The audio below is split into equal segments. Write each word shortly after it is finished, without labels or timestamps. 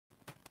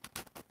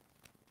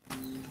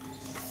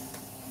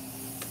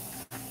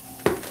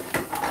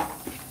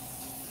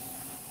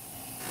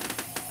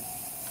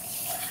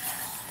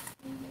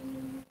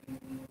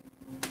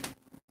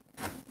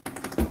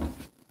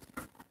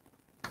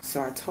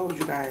So I told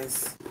you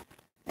guys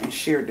and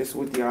shared this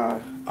with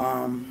y'all.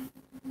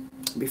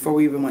 Before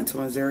we even went to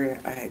Missouri,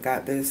 I had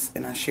got this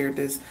and I shared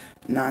this,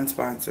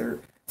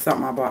 non-sponsored,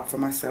 something I bought for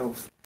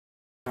myself.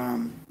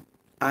 I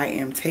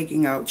am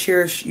taking out,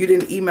 Cherish, you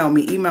didn't email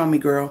me,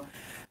 girl.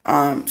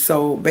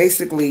 So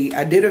basically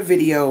I did a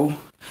video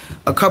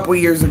a couple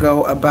years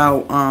ago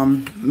about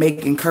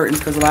making curtains,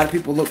 because a lot of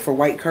people look for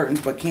white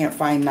curtains but can't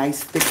find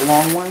nice thick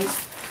long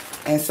ones.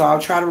 And so I'll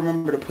try to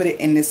remember to put it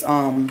in this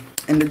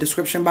in the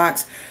description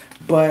box.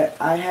 But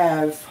I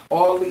have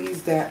all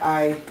these that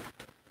I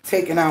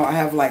taken out. I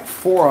have like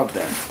 4 of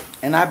them,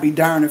 and I'd be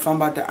darned if I'm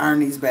about to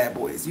iron these bad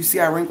boys. You see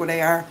how wrinkled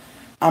they are?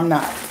 I'm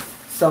not.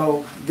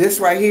 So this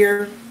right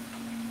here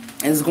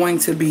is going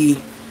to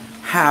be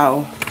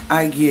how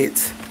I get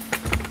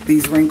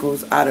these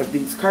wrinkles out of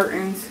these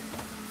curtains,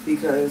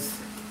 because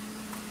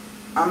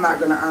I'm not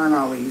going to iron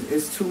all these.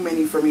 It's too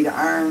many for me to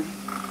iron.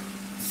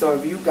 So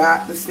if you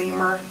got the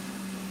steamer,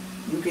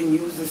 you can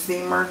use the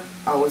steamer.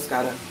 Oh,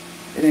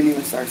 it didn't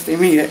even start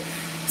steaming yet.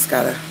 It's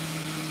got to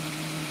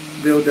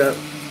build up.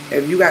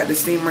 If you got the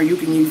steamer, you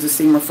can use the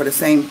steamer for the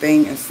same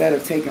thing, instead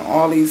of taking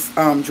all these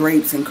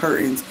drapes and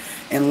curtains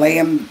and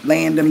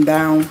laying them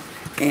down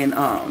and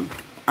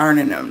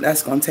ironing them.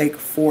 That's going to take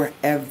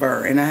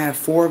forever. And I have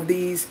 4 of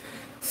these.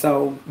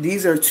 So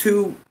these are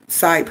 2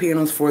 side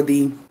panels for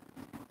the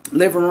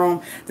living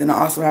room. Then I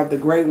also have the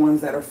gray ones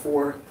that are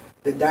for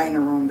the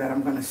dining room that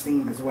I'm going to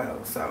steam as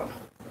well. So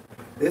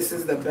this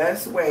is the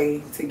best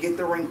way to get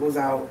the wrinkles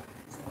out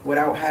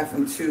without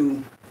having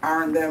to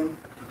iron them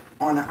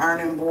on an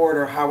ironing board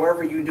or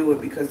however you do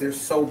it, because they're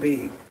so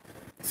big.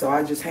 So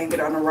I just hang it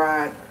on a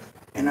rod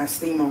and I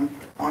steam them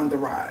on the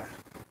rod.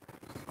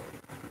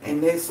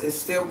 And this is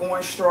still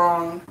going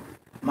strong.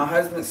 My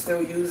husband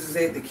still uses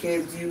it. The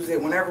kids use it.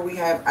 Whenever we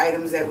have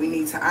items that we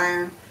need to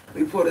iron,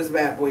 we pull this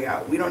bad boy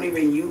out. We don't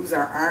even use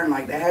our iron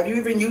like that. Have you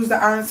even used the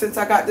iron since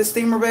I got this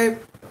steamer, babe?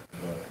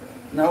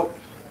 Nope.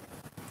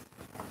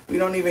 We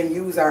don't even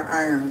use our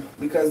iron,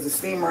 because the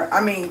steamer, I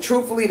mean,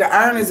 truthfully, the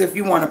iron is if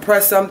you want to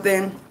press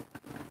something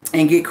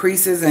and get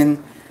creases.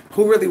 And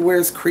who really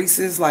wears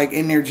creases like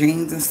in their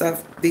jeans and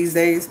stuff these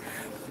days?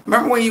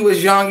 Remember when you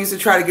was young, you used to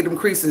try to get them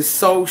creases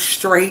so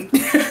straight?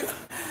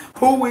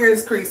 Who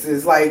wears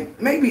creases?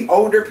 Like, maybe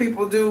older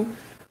people do,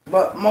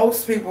 but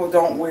most people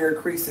don't wear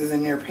creases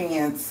in their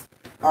pants,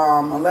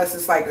 unless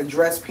it's like a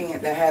dress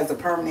pant that has a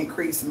permanent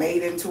crease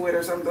made into it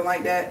or something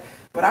like that.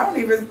 But I don't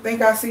even think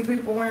I see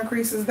people wearing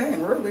creases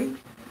then, really.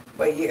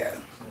 But yeah,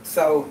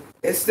 so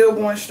it's still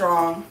going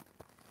strong.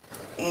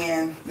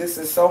 And this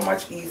is so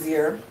much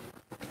easier.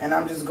 And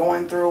I'm just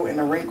going through, and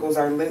the wrinkles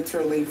are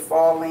literally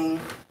falling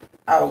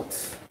out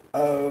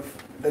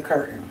of the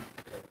curtain.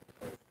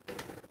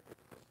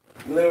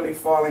 Literally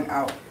falling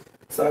out.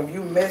 So if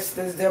you missed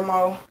this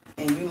demo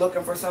and you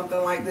looking for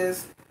something like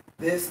this,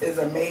 this is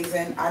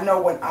amazing. I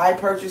know when I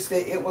purchased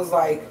it, it was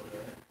like,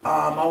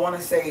 I want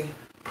to say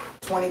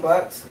 20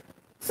 bucks,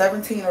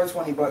 17 or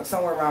 20 bucks,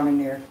 somewhere around in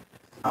there.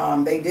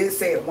 They did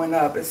say it went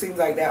up. It seems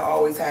like that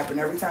always happens.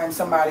 Every time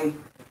somebody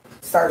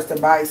starts to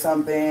buy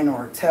something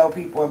or tell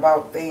people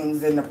about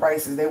things, then the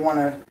prices, they want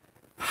to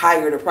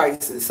higher the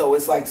prices. So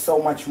it's like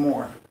so much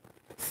more.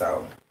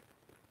 So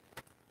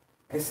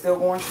it's still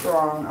going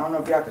strong. I don't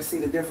know if y'all can see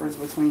the difference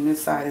between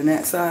this side and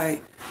that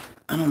side.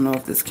 I don't know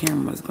if this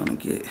camera is going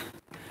to get,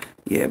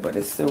 yeah, but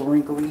it's still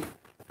wrinkly,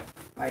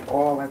 like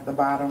all at the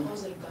bottom.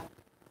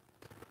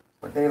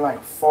 But they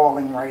like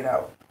falling right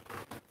out.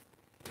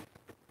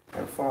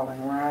 They're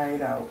falling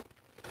right out.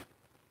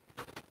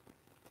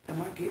 Am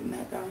I getting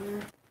that down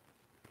there?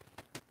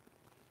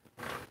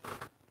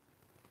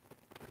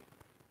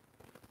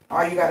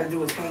 All you got to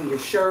do is hang your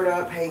shirt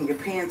up, hang your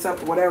pants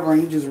up, whatever,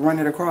 and you just run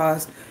it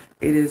across.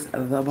 It is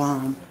the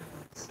bomb.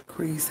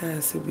 Crease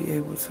has to be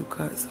able to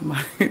cut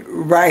somebody.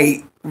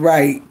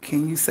 Right.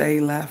 Can you say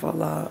laugh out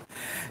loud?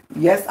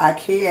 Yes, I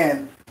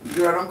can.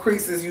 Girl, them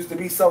creases used to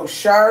be so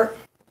sharp.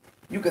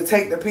 You could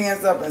take the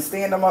pants up and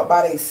stand them up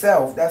by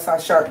themselves. That's how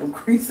sharp them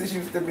creases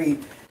used to be.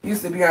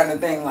 Used to be on the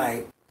thing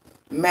like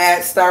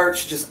mad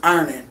starch, just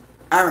ironing.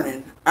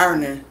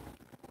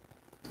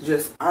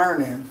 Just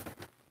ironing.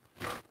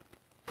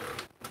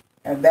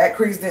 If that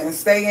crease didn't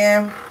stay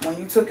in when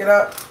you took it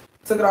off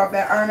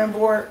that ironing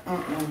board,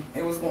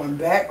 it was going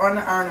back on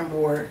the ironing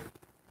board,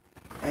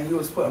 and you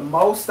was putting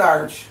more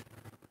starch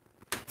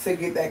to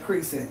get that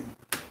crease in.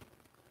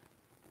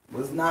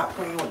 Was not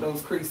playing with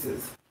those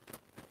creases.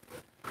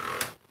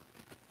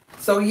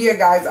 So yeah,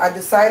 guys, I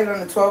decided on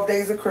the 12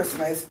 days of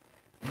Christmas,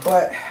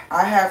 but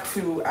I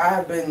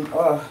have been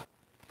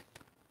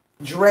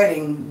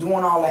dreading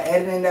doing all the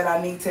editing that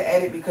I need to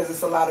edit, because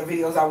it's a lot of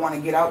videos I want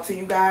to get out to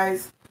you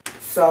guys.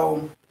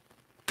 So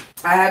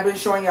I have been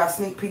showing y'all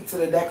sneak peeks of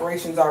the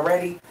decorations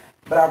already,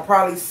 but I'll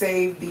probably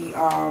save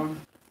the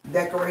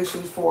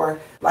decorations for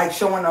like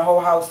showing the whole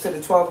house to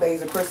the 12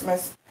 days of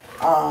Christmas.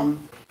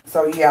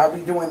 So yeah, I'll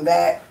be doing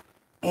that.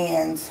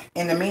 And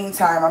in the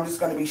meantime, I'm just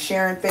going to be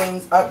sharing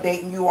things,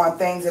 updating you on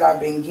things that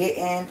I've been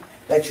getting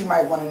that you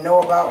might want to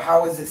know about.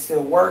 How is it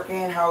still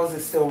working? How is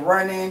it still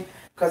running?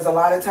 because a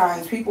lot of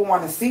times people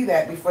want to see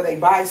that before they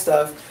buy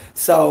stuff.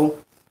 So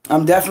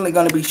I'm definitely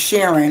going to be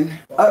sharing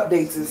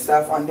updates and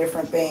stuff on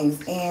different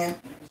things and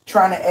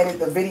trying to edit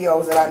the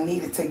videos that I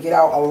needed to get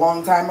out a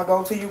long time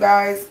ago to you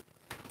guys.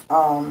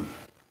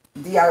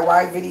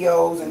 DIY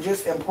videos and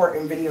just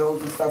important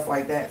videos and stuff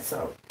like that.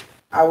 So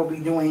I will be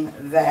doing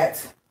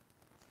that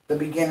the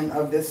beginning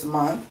of this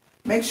month.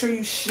 Make sure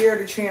you share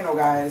the channel,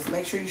 guys.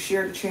 Make sure you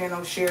share the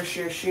channel.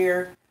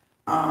 Share.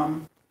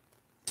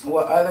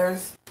 With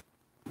others.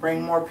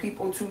 Bring more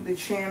people to the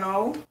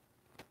channel.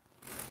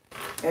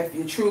 If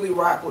you truly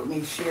rock with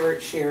me, share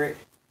it.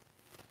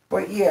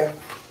 But yeah,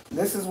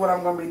 this is what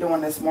I'm going to be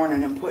doing this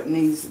morning and putting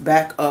these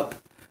back up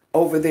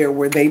over there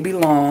where they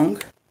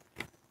belong.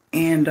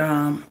 And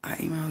I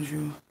emailed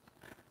you.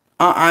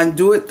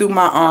 Do it through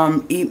my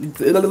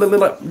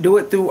do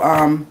it through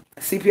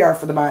CPR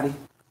for the body.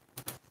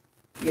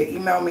 Yeah,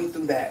 email me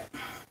through that.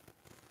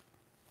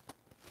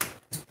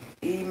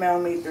 Email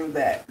me through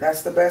that.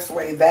 That's the best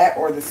way. That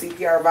or the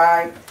CPR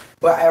Vibe.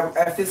 But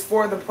if it's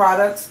for the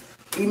products,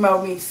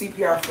 email me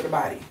CPR for the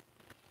body.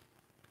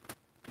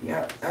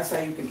 Yep, that's how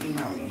you can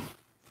email me.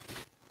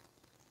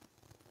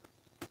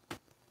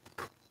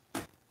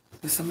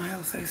 Did somebody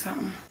else say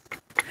something?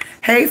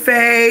 Hey,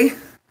 Faye.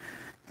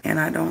 And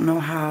I don't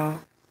know how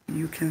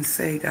you can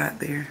say got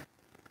there.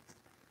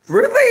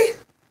 Really?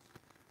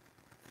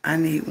 I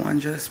need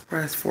one just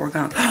press 4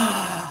 gowns.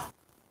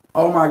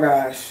 Oh my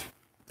gosh.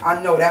 I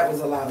know that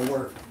was a lot of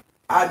work.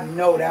 I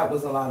know that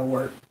was a lot of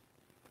work.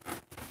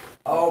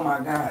 Oh my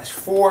gosh.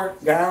 4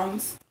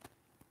 gowns?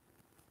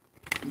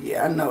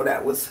 Yeah, I know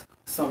that was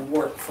some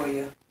work for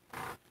you.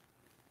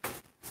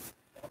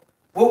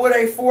 What were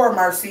they for,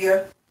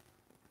 Marcia?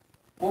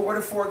 What were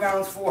the 4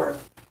 gowns for?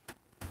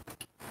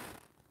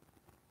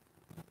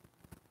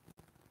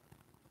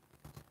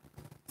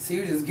 So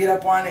you just get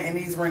up on it and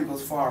these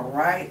wrinkles fall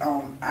right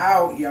on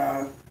out,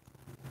 y'all.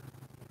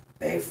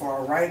 They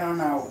fall right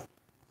on out.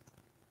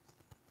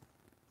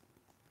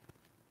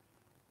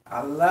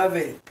 I love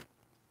it.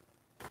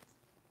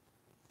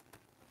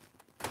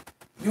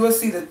 You will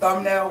see the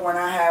thumbnail when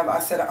I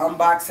said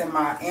unboxing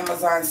my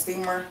Amazon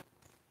steamer.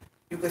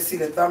 You can see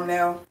the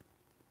thumbnail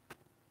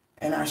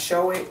and I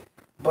show it.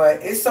 But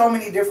it's so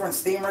many different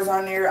steamers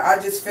on there.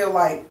 I just feel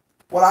like,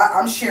 well,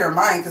 I'm sharing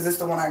mine because it's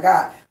the one I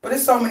got. But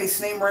there's so many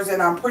steamers,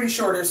 and I'm pretty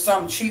sure there's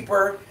some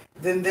cheaper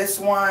than this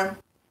one.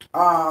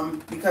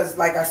 Because,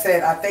 like I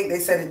said, I think they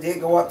said it did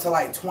go up to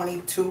like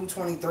 22,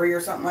 23 or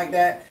something like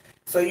that.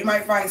 So you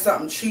might find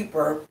something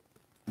cheaper.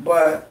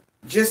 But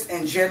just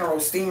in general,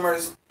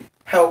 steamers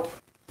help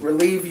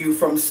relieve you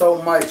from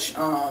so much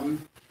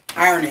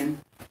ironing.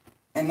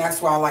 And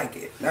that's why I like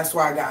it. That's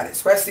why I got it.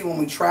 Especially when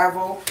we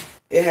travel.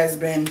 It has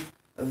been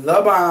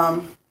the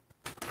bomb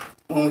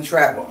when we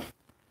travel.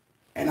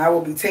 And I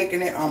will be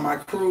taking it on my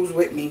cruise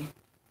with me,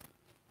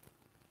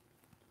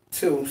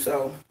 too.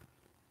 So,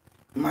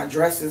 my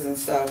dresses and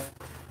stuff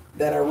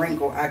that are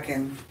wrinkled, I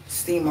can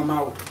steam them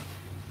out.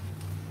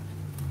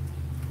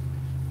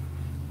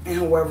 And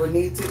whoever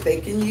needs it,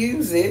 they can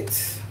use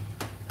it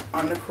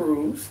on the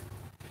cruise.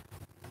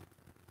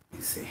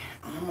 Let's see.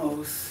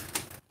 Almost.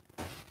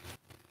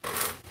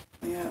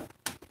 Yeah.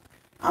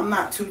 I'm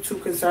not too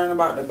concerned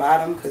about the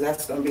bottom because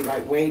that's going to be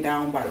like way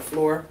down by the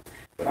floor.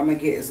 But I'm going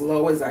to get as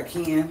low as I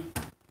can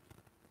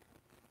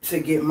to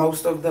get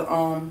most of the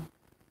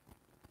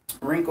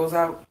wrinkles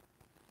out.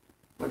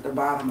 But the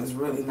bottom is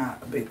really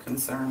not a big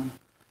concern.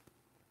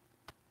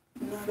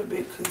 Not a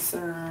big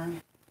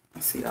concern. I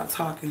see y'all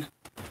talking.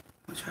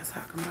 What y'all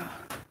talking about?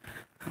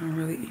 I don't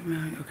really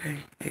email you. Okay.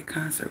 A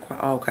concert.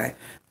 Oh, okay.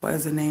 What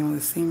is the name of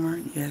the steamer?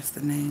 Yes,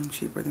 the name.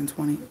 Cheaper than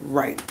 20.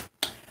 Right.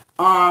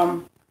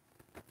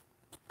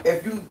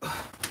 If you,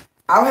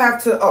 I'll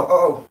have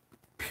to,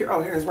 Pure,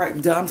 oh, here's right.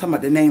 Duh, I'm talking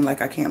about the name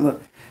like I can't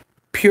look.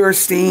 Pure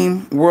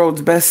Steam,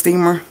 world's best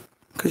steamer.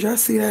 Could y'all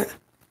see that?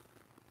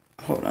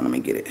 Hold on, let me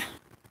get it.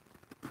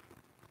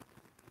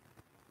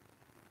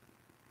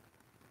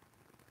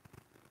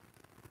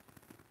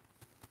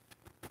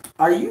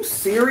 Are you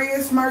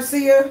serious,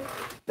 Marcia?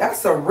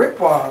 That's a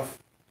ripoff.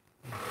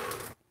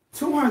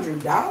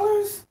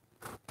 $200?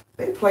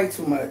 They play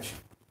too much.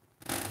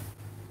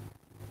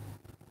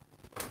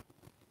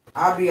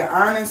 I'll be an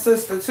ironing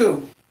sister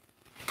too.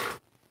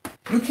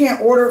 You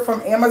can't order it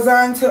from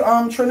Amazon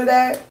to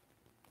Trinidad?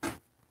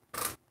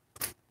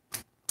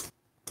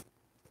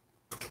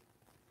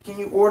 Can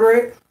you order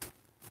it?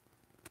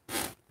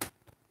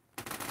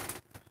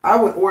 I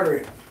would order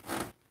it.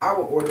 I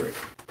would order it.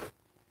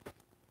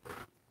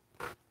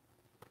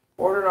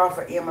 Order it off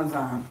of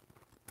Amazon.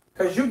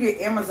 Because you get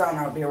Amazon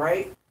out there,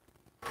 right?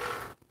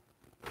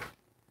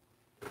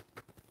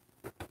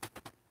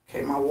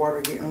 Okay, my water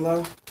getting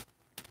low.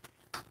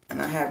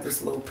 And I have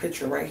this little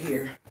picture right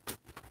here.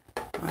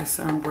 My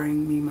son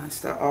bring me my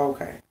stuff. Oh,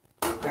 okay.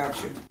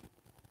 Got you.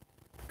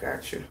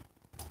 Got you.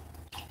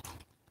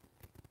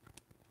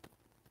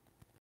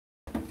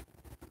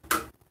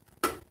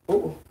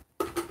 Ooh.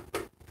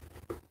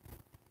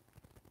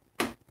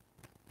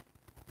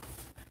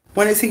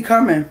 When is he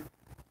coming?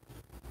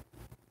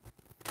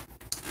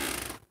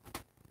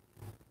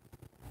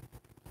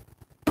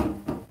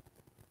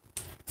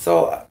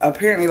 So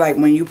apparently, like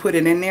when you put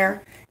it in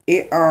there,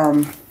 it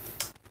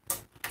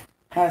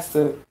has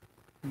to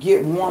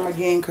get warm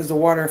again because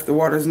if the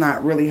water's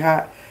not really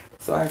hot,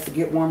 so I have to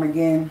get warm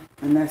again,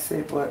 and that's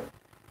it. But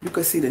you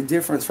can see the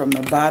difference from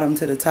the bottom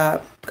to the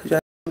top, because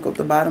y'all think what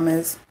the bottom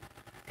is.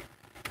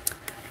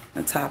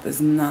 The top is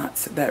not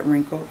that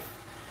wrinkled.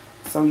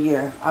 So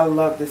yeah, I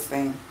love this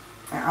thing.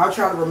 And I'll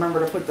try to remember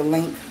to put the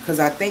link, because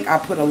I think I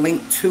put a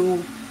link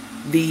to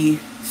the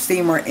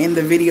steamer in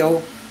the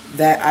video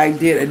that I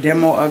did a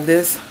demo of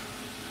this.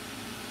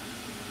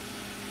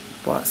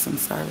 Bought some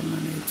Cyber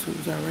Monday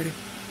tubes already.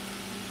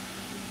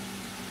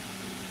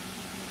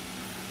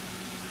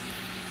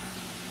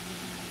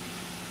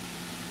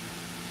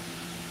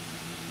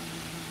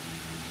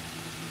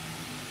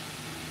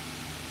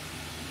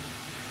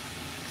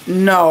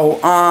 No,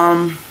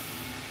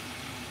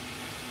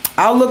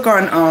 I'll look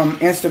on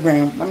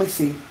Instagram. Let me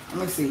see.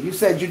 You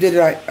said you did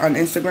it on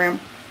Instagram?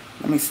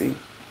 Let me see.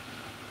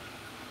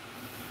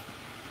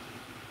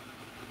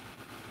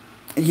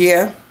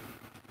 Yeah.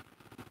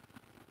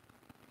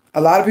 A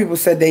lot of people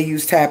said they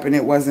used tap and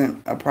it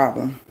wasn't a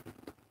problem.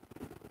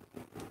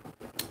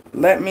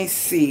 Let me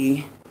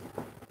see.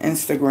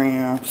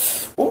 Instagram.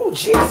 Oh,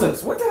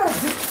 Jesus. What did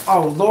I do?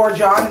 Oh, Lord,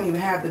 y'all, I didn't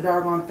even have the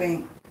doggone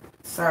thing.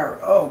 Sorry.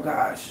 Oh,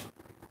 gosh.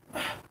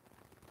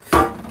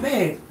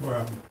 Babe.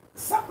 Wow.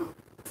 Something.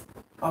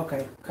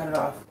 Okay, cut it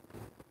off.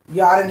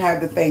 Y'all, I didn't have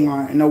the thing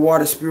on and the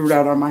water spewed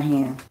out on my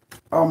hand.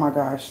 Oh, my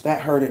gosh.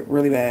 That hurt it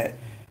really bad.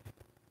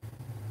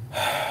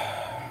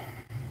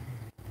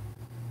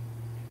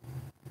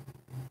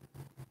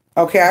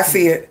 Okay, I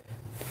see it.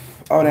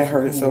 Oh, that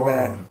hurt it so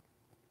bad.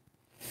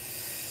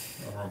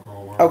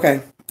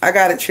 Okay, I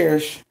got it,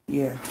 Cherish.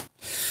 Yeah.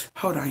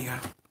 Hold on, y'all.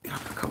 Y'all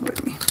can come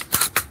with me.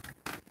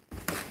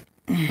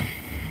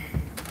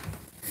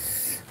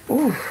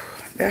 Ooh,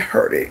 that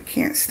hurt it.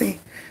 Can't stay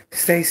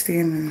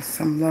standing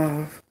some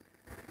love.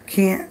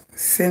 Can't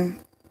send.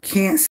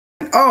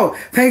 Oh,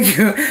 thank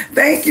you.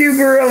 Thank you,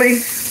 girly.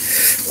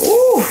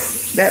 Ooh,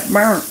 that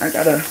burnt. I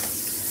gotta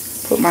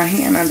put my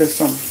hand under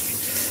some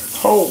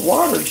cold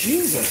water.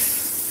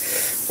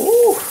 Jesus.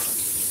 Ooh.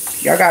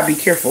 Y'all gotta be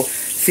careful.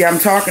 See, I'm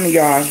talking to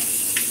y'all.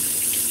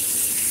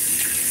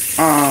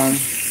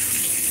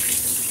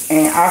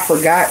 And I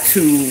forgot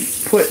to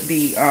put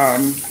the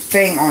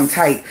thing on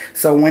tight.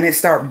 So when it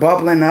start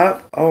bubbling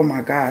up, oh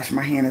my gosh,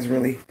 my hand is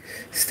really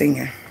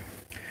stinging.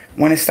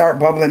 When it start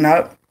bubbling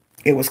up,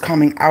 it was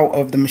coming out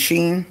of the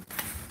machine.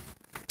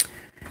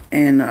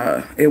 And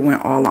it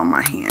went all on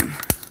my hand.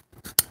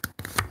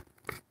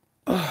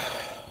 Oh.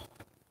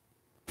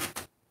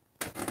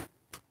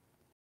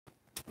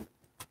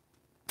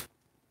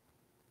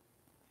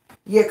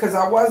 Yeah, because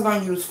I was going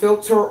to use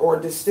filter or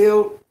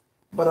distilled,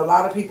 but a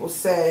lot of people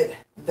said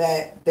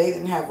that they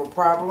didn't have a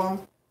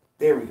problem.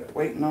 There we go.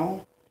 Wait,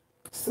 no.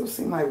 Still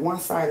seem like one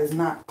side is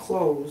not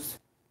closed.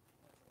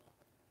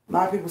 A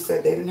lot of people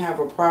said they didn't have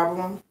a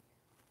problem.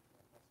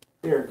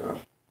 There we go.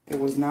 It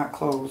was not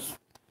closed.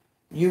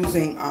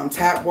 Using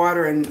tap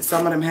water, and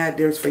some of them had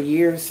theirs for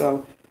years,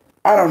 so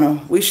I don't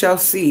know. We shall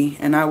see.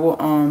 And I will,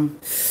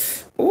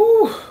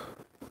 ooh,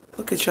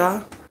 look at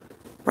y'all.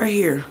 Right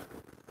here.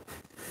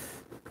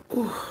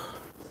 Ooh.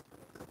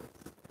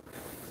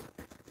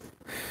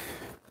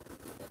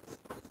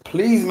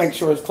 Please make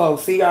sure it's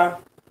closed. See, y'all?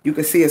 You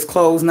can see it's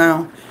closed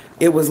now.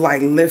 It was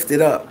like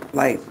lifted up.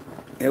 Like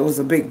it was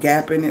a big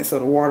gap in it, so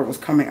the water was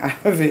coming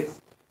out of it.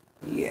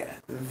 Yeah,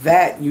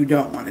 that you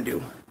don't want to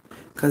do.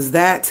 Because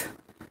that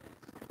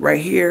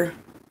right here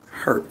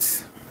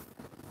hurts.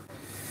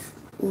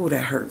 Ooh,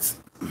 that hurts.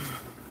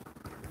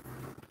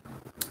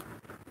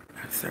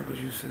 Several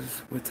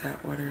uses with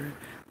tap water.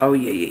 Oh,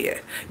 yeah.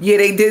 Yeah,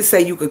 they did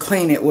say you could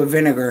clean it with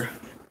vinegar.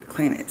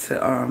 Clean it to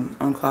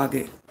unclog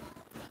it.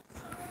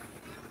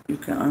 You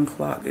can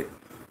unclog it.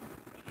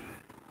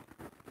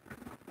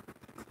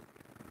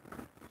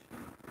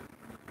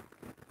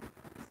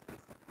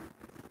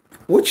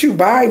 What you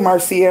buy,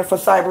 Marcia, for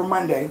Cyber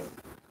Monday?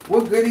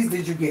 What goodies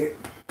did you get?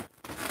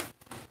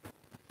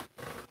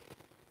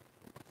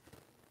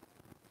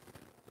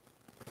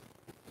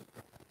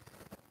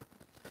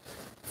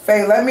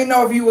 Faye, let me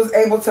know if you was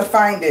able to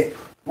find it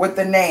with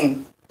the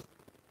name.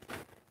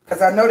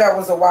 Because I know that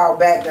was a while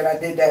back that I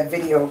did that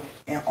video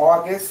in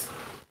August.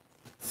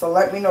 So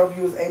let me know if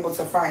you was able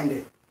to find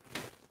it.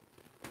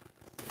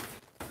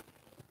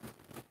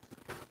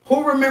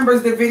 Who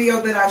remembers the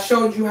video that I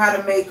showed you how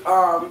to make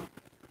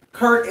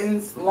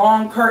curtains,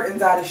 long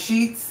curtains out of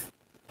sheets?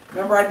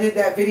 Remember I did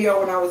that video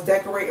when I was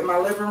decorating my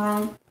living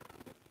room?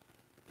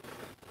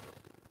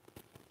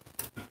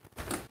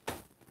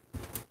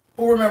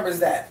 Who remembers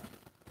that?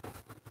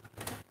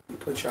 Let me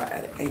put y'all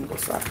at an angle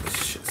so I can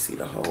see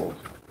the whole.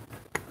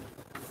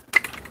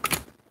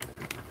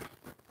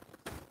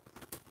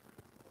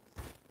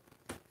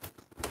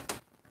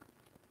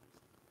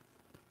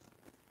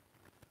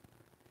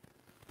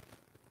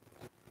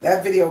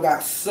 That video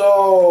got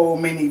so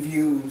many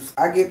views.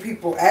 I get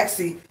people,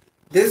 actually,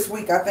 this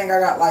week, I think I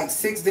got like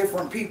 6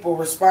 different people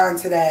respond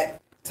to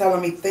that, telling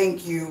me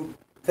thank you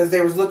because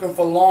they was looking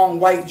for long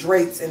white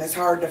drapes and it's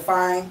hard to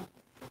find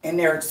and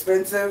they're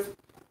expensive.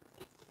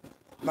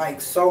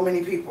 Like, so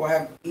many people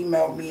have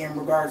emailed me in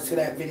regards to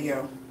that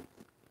video.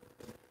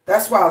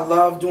 That's why I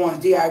love doing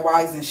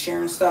DIYs and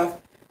sharing stuff,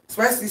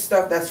 especially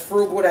stuff that's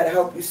frugal, that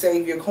help you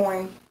save your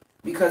coin,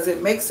 because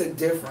it makes a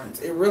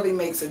difference. It really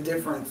makes a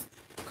difference,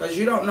 because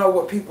you don't know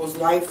what people's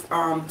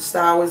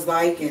lifestyle is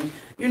like, and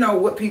you know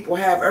what people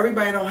have.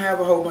 Everybody don't have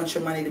a whole bunch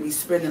of money to be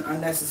spending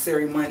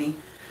unnecessary money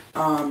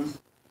on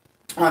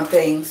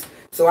things.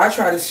 So I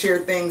try to share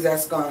things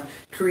that's going to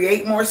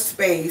create more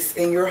space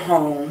in your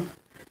home,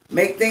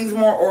 make things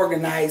more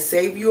organized,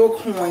 save you a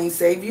coin,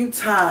 save you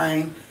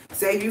time,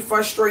 save you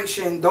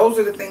frustration. Those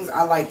are the things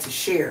I like to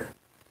share.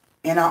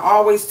 And I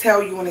always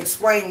tell you and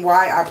explain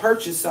why I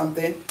purchased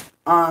something,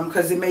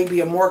 because it may be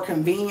a more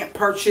convenient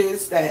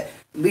purchase that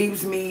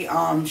leaves me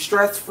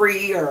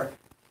stress-free or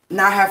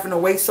not having to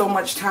waste so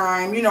much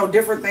time, you know,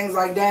 different things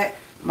like that.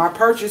 My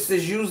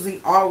purchases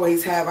usually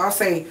always have, I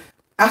say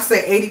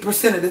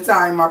 80% of the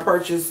time my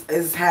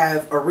purchases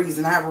have a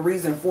reason. I have a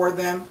reason for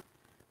them,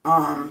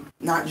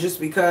 not just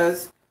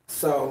because.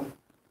 So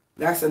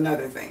that's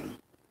another thing.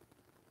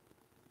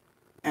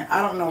 And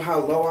I don't know how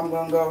low I'm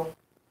going to go.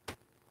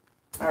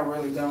 I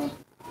really don't.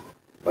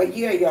 But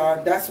yeah,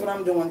 y'all, that's what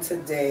I'm doing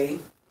today.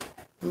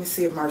 Let me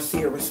see if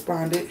Marcia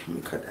responded. Let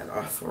me cut that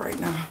off for right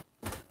now.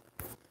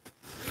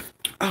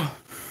 Oh.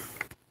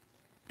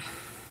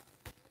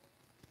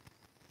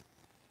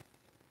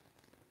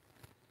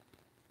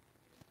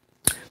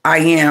 I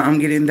am. I'm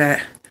getting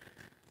that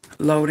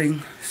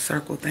loading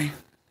circle thing.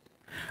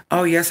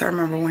 Oh, yes, I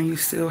remember when you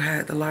still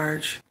had the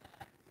large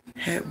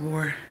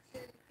headboard.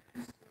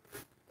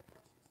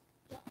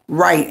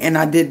 Right, and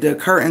I did the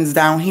curtains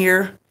down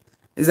here.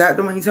 Is that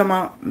the one you talking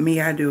about? Me,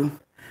 I do.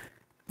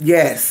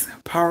 Yes,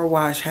 power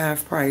wash,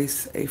 half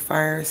price, a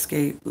fire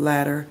escape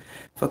ladder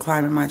for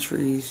climbing my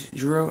trees,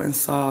 drill and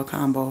saw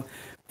combo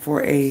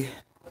for a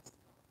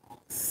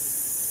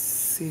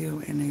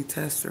seal and a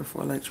tester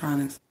for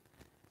electronics.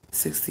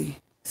 60.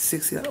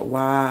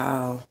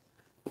 Wow.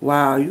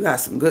 Wow, you got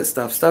some good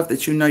stuff. Stuff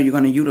that you know you're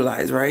going to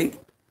utilize, right?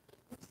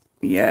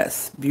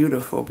 Yes,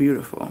 beautiful,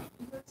 beautiful.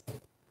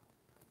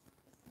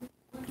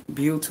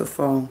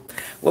 Beautiful.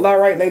 Well, all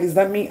right, ladies,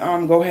 let me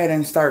go ahead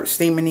and start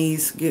steaming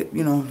these, get,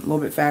 you know, a little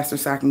bit faster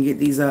so I can get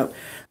these up.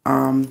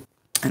 And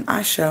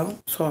I shall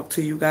talk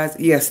to you guys.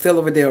 Yeah, still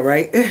over there,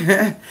 right?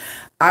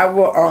 I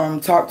will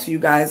talk to you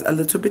guys a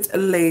little bit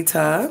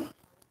later.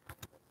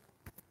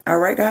 All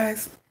right,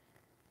 guys.